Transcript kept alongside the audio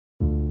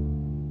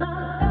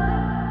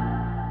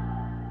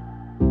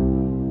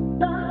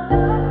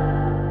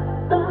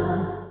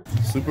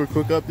Super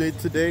quick update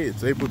today.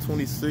 It's April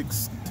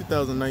 26,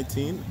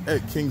 2019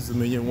 at King's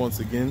Dominion once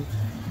again.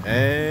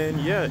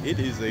 And yeah, it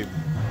is a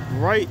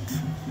bright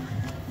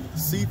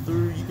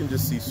see-through. You can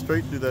just see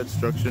straight through that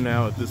structure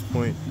now at this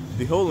point.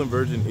 The whole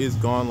inversion is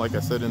gone. Like I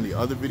said in the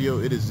other video,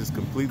 it is just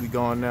completely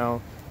gone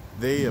now.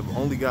 They have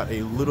only got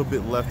a little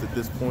bit left at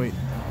this point.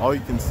 All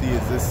you can see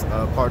is this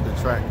part of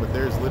the track, but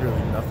there's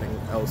literally nothing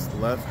else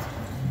left.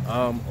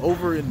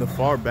 Over in the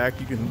far back,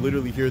 you can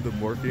literally hear them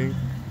working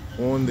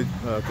on the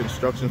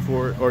construction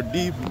for it, or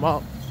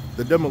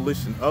the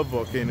demolition of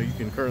Volcano. You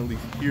can currently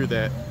hear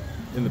that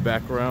in the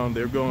background.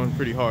 They're going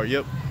pretty hard.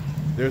 Yep,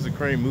 there's a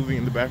crane moving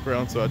in the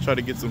background, so I try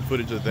to get some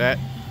footage of that.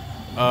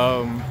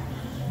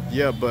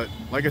 Yeah, but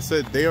like I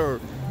said, they are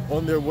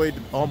on their way to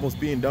almost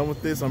being done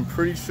with this. I'm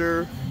pretty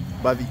sure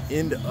by the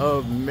end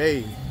of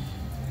May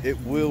it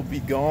will be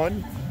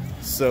gone,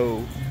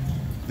 so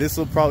this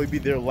will probably be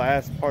their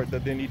last part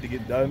that they need to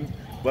get done.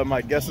 But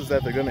my guess is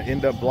that they're going to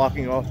end up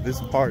blocking off this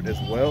part as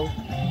well.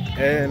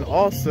 And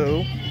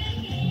also,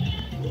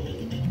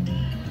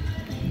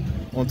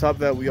 on top of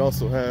that, we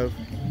also have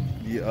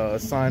the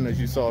sign, as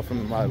you saw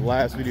from my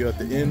last video at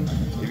the end.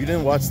 If you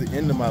didn't watch the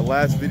end of my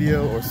last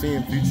video or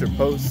seeing future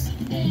posts,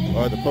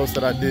 or the post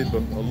that I did a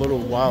little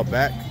while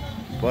back,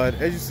 but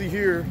as you see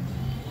here,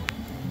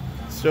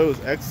 it shows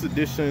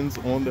expeditions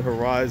on the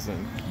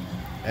horizon.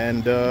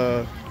 And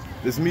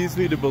this leads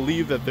me to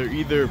believe that they're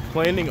either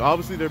planning,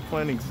 obviously they're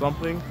planning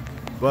something,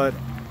 but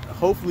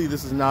hopefully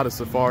this is not a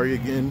safari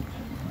again.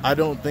 I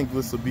don't think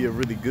this will be a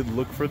really good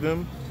look for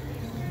them.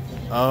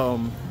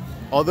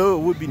 Although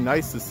it would be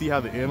nice to see how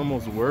the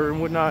animals were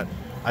and whatnot,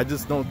 I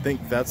just don't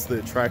think that's the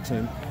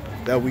attraction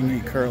that we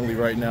need currently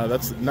right now.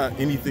 That's not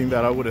anything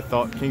that I would have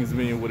thought King's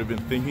Dominion would have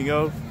been thinking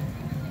of.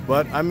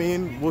 But I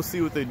mean, we'll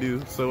see what they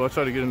do. So I'll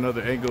try to get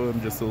another angle of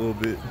them just a little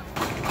bit.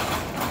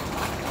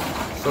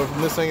 So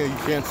from this angle,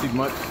 you can't see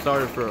much.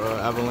 Sorry for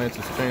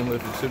Avalanche's chain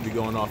lift. It should be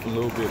going off a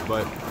little bit,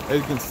 but as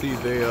you can see,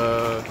 they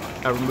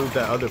have removed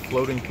that other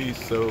floating piece.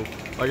 So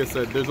like I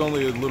said, there's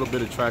only a little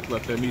bit of track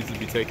left that needs to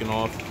be taken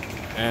off.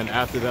 And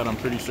after that, I'm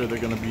pretty sure they're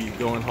going to be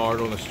going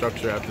hard on the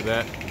structure after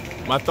that.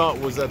 My thought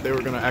was that they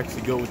were going to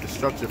actually go with the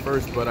structure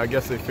first, but I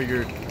guess they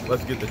figured,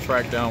 let's get the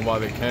track down while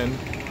they can.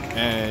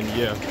 And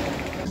yeah.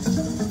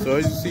 So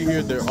as you see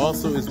here, there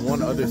also is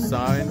one other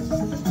sign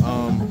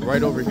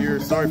right over here.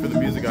 Sorry for the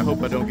music. I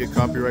hope I don't get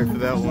copyright for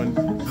that one.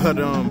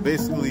 But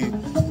basically,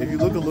 if you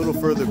look a little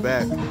further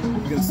back,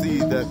 you can see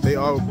that they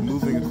are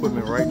moving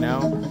equipment right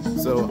now.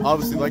 So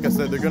obviously, like I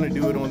said, they're going to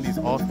do it on these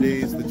off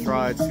days to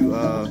try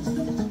to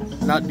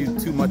not do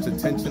too much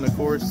attention, of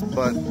course.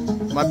 But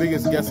my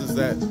biggest guess is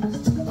that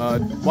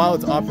while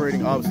it's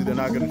operating, obviously they're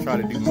not going to try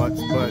to do much.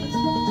 But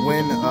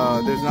when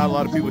there's not a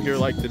lot of people here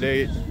like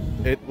today,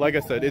 like I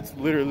said, it's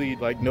literally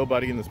like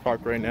nobody in this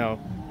park right now,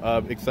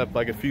 except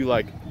like a few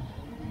like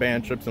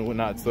band trips and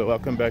whatnot. So I'll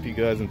come back to you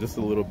guys in just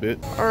a little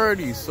bit.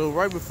 Alrighty, so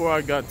right before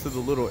I got to the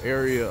little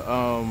area,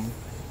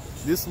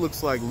 this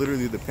looks like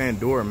literally the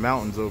Pandora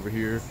Mountains over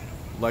here,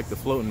 like the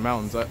floating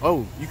mountains.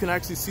 Oh, you can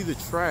actually see the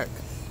track.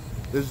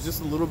 There's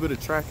just a little bit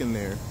of track in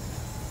there.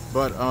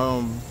 But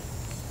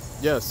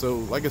yeah, so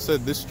like I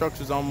said, this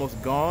structure's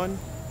almost gone.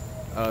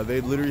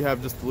 They literally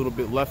have just a little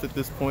bit left at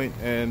this point,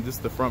 and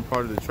just the front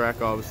part of the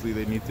track obviously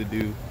they need to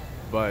do,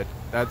 but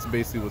that's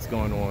basically what's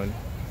going on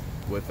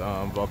with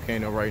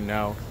Volcano right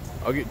now.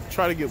 I'll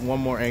try to get one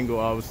more angle,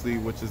 obviously,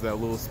 which is that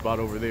little spot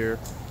over there.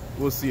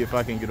 We'll see if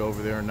I can get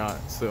over there or not.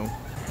 So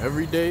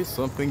every day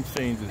something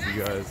changes,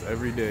 you guys,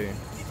 every day.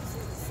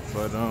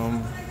 But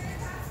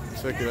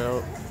check it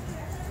out.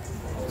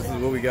 This is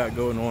what we got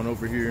going on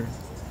over here.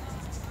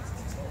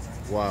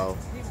 Wow,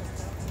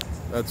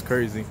 that's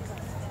crazy.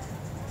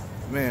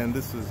 Man,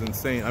 this is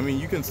insane. I mean,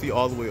 you can see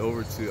all the way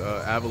over to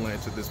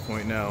Avalanche at this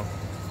point now.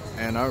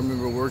 And I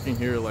remember working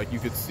here, like you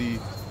could see,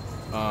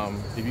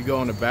 if you go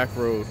on the back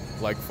road,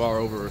 like far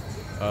over,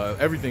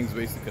 everything's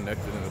basically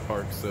connected in the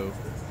park. So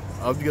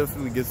I'll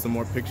definitely get some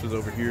more pictures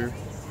over here.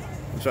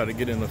 We'll try to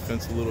get in the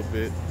fence a little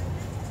bit.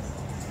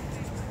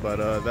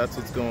 But that's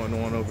what's going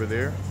on over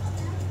there.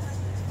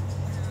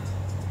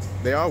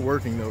 They are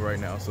working though right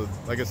now. So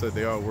like I said,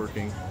 they are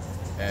working.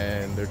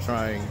 And they're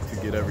trying to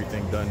get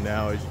everything done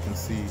now, as you can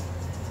see.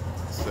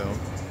 So,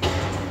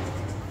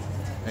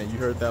 and you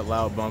heard that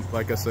loud bump.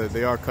 Like I said,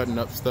 they are cutting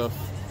up stuff,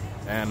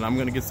 and I'm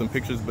gonna get some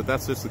pictures, but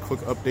that's just a quick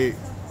update.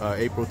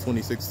 April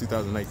 26,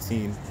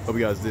 2019. Hope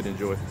you guys did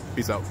enjoy.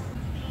 Peace out.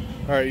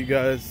 All right, you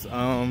guys,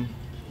 I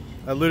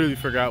literally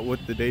forgot what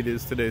the date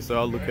is today, so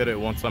I'll look at it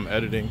once I'm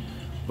editing.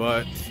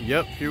 But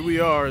yep, here we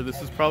are.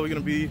 This is probably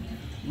gonna be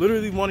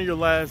literally one of your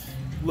last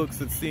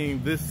looks at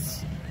seeing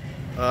this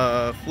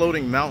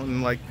floating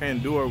mountain like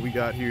Pandora we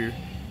got here.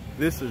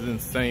 This is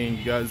insane,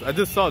 you guys. I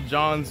just saw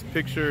John's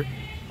picture.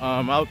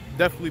 I'll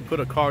definitely put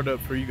a card up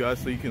for you guys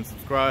so you can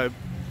subscribe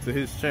to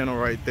his channel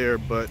right there.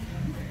 But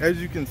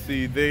as you can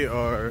see, they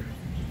are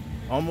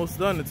almost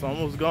done. It's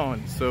almost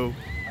gone. So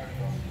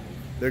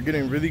they're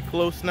getting really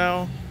close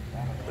now.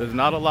 There's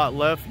not a lot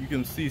left. You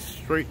can see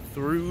straight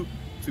through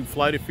to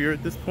Flight of Fear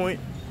at this point.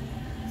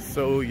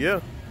 So yeah,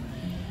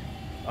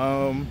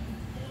 I'm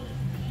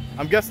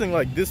guessing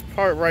like this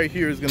part right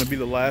here is gonna be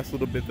the last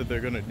little bit that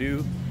they're gonna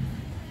do,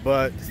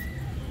 but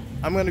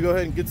I'm gonna go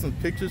ahead and get some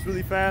pictures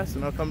really fast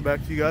and I'll come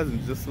back to you guys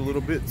in just a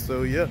little bit.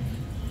 So yeah,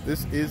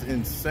 this is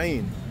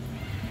insane.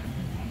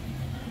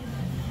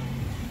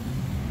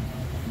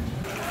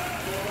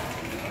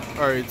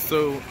 All right,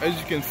 so as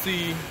you can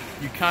see,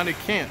 you kind of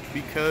can't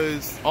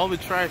because all the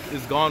track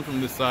is gone from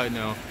this side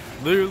now.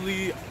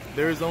 Literally,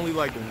 there's only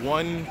like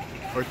 1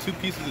 or 2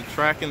 pieces of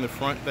track in the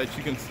front that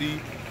you can see.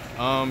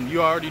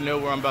 You already know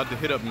where I'm about to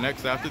hit up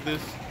next after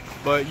this,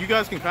 but you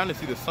guys can kind of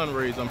see the sun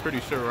rays, I'm pretty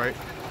sure, right?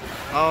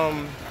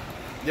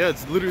 Yeah,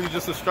 it's literally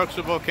just a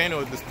structured volcano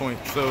at this point.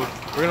 So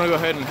we're gonna go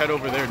ahead and head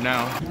over there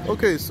now.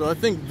 Okay, so I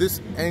think this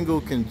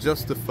angle can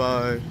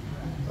justify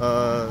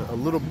a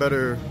little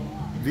better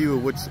view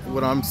of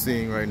what I'm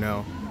seeing right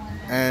now.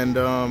 And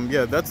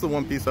yeah, that's the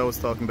one piece I was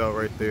talking about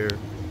right there.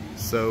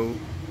 So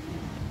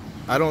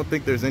I don't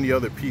think there's any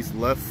other piece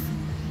left,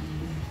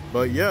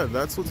 but yeah,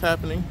 that's what's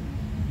happening.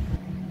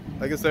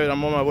 Like I said,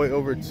 I'm on my way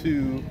over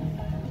to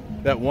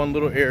that one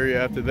little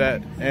area after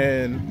that,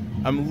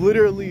 and I'm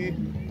literally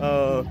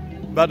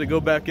about to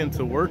go back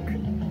into work.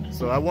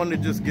 So I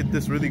wanted to just get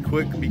this really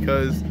quick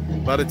because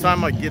by the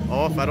time I get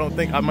off, I don't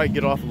think I might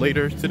get off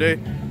later today.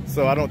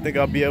 So I don't think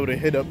I'll be able to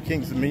hit up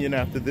King's Dominion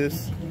after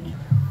this.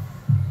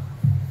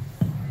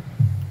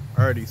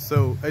 Alrighty,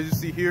 so as you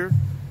see here,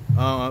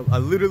 I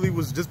literally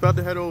was just about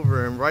to head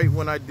over, and right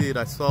when I did,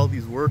 I saw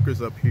these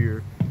workers up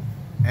here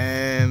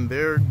and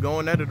they're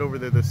going at it over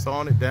there. They're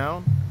sawing it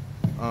down.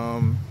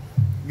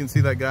 You can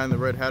see that guy in the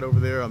red hat over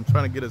there. I'm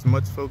trying to get as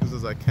much focus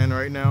as I can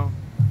right now.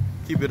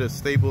 Keep it as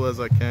stable as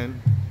I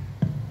can.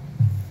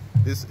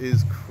 This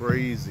is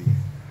crazy.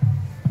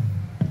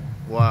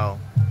 Wow.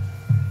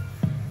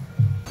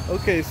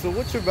 Okay, so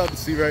what you're about to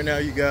see right now,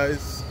 you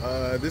guys,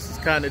 this is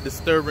kind of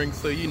disturbing,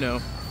 so you know.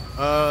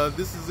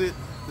 This is it.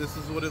 This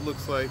is what it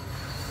looks like.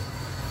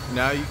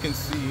 Now you can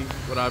see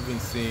what I've been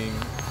seeing.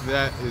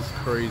 That is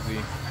crazy.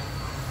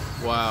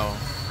 Wow.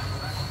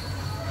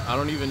 I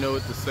don't even know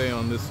what to say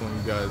on this one,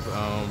 you guys.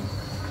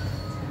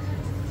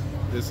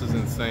 This is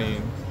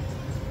insane.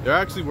 They're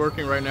actually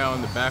working right now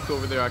in the back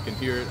over there. I can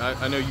hear it.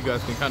 I know you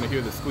guys can kind of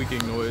hear the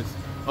squeaking noise.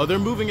 Oh, they're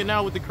moving it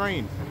now with the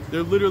crane.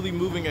 They're literally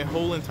moving a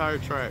whole entire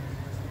track.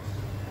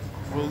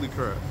 Holy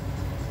crap.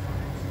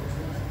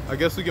 I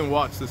guess we can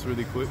watch this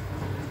really quick.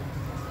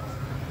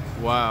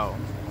 Wow.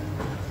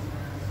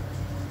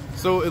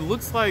 So it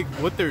looks like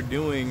what they're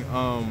doing,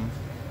 and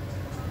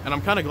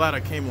I'm kind of glad I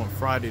came on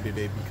Friday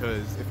today,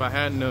 because if I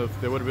hadn't have,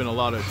 there would have been a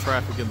lot of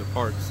traffic in the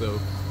park. So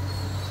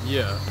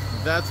yeah,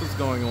 that's what's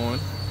going on.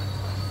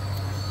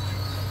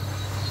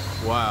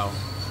 Wow.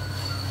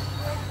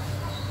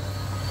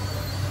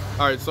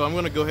 All right, so I'm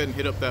gonna go ahead and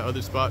hit up that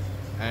other spot,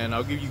 and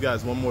I'll give you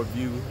guys one more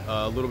view,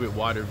 a little bit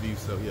wider view,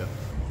 so yeah.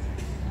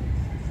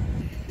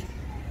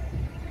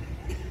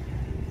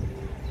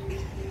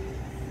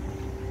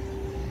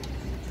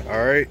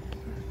 All right,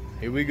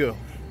 here we go.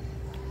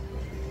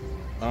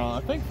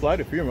 I think Flight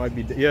of Fear might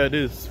be, yeah, it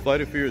is.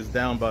 Flight of Fear is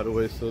down, by the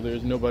way, so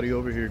there's nobody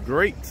over here.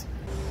 Great.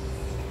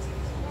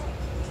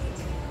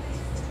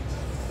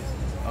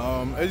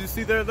 As you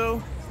see there,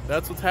 though,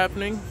 that's what's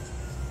happening.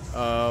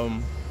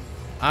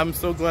 I'm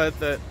so glad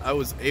that I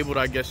was able to,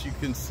 I guess you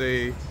can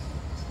say,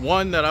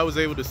 one, that I was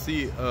able to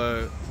see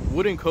a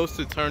wooden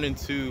coaster turn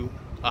into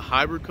a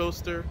hybrid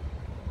coaster.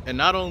 And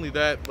not only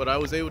that, but I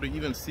was able to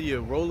even see a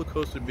roller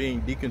coaster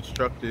being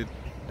deconstructed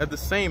at the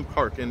same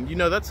park. And you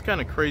know, that's kind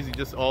of crazy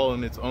just all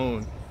on its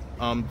own.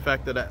 The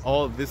fact that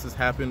all of this has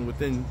happened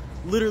within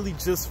literally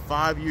just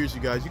 5 years, you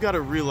guys. You got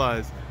to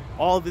realize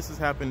all of this has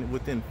happened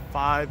within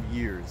 5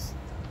 years.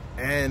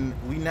 And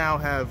we now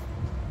have,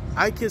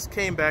 I just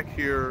came back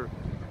here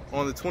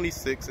on the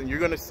 26th, and you're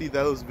going to see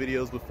those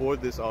videos before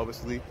this,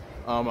 obviously.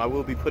 I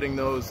will be putting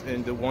those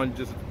into one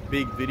just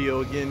big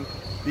video again,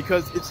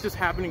 because it's just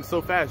happening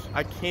so fast.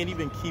 I can't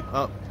even keep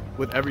up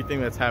with everything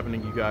that's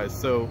happening, you guys.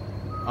 So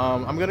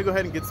I'm gonna go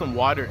ahead and get some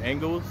wider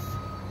angles,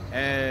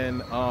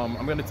 and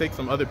I'm gonna take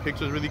some other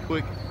pictures really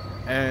quick,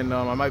 and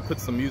I might put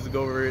some music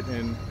over it,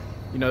 and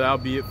you know, that'll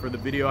be it for the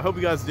video. I hope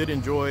you guys did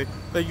enjoy.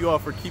 Thank you all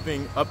for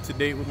keeping up to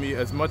date with me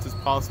as much as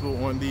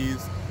possible on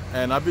these,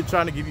 and I've been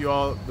trying to give you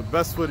all the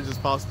best footage as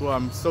possible.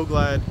 I'm so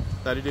glad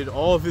that I did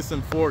all of this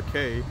in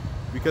 4K,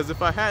 because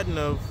if I hadn't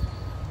have,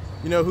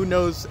 you know, who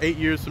knows, 8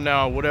 years from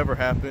now, whatever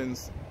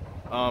happens,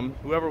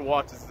 whoever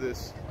watches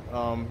this,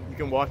 you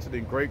can watch it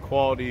in great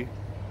quality,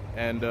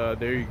 and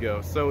there you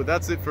go. So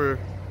that's it for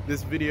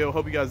this video.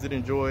 Hope you guys did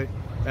enjoy,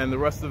 and the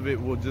rest of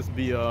it will just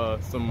be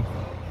some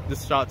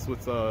shots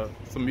with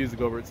some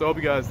music over it. So I hope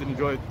you guys did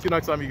enjoy. Till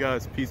next time, you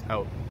guys. Peace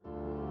out.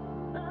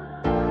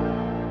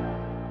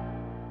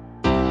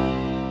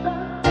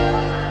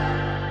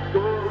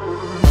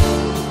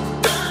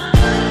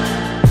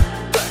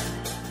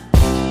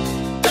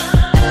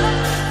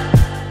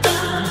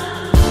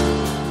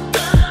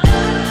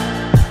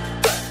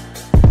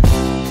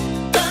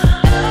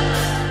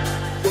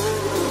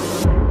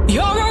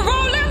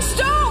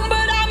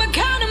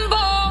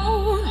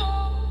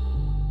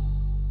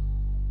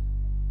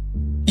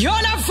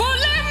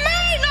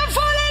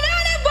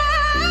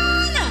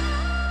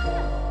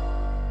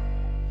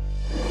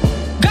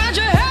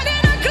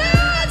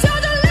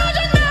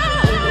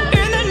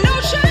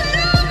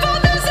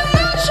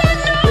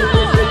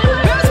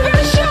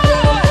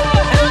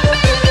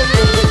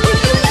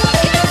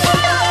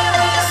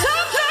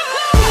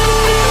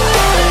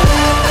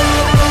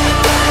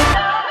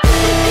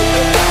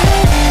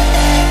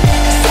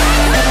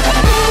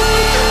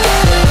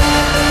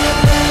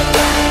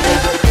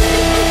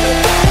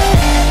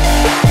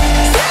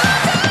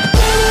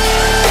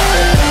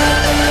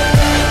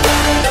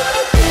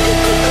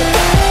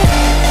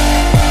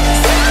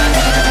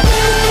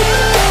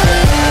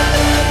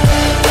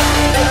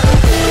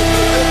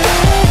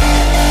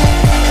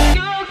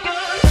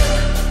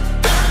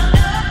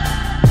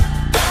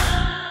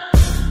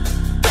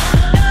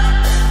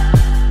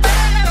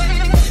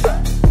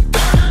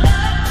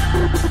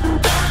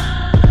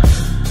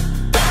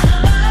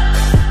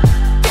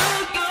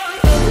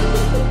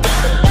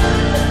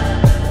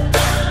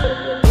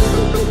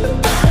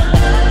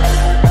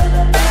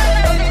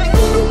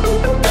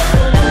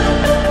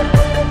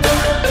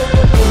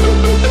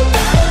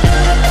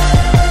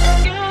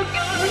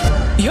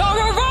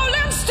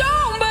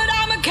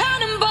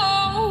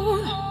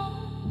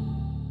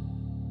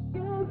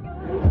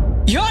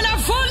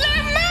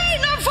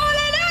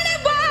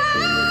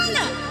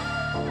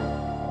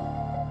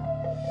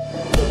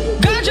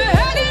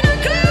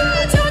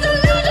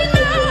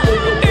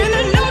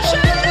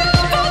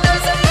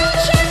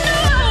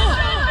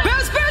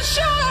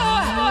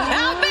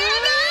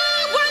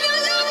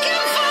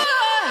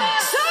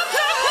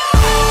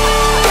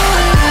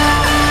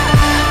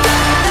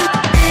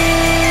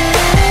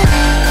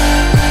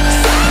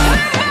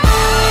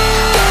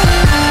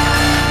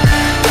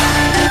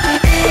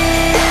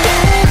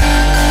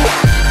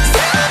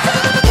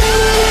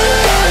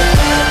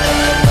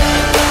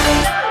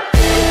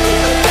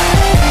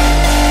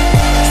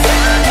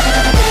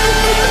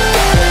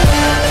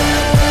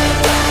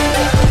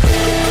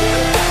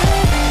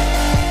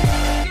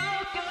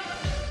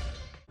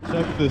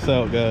 this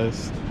out,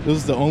 guys. This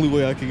is the only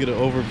way I could get an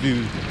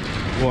overview.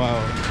 Wow.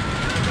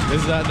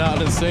 Is that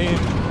not insane?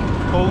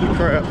 Holy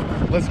crap.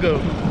 Let's go.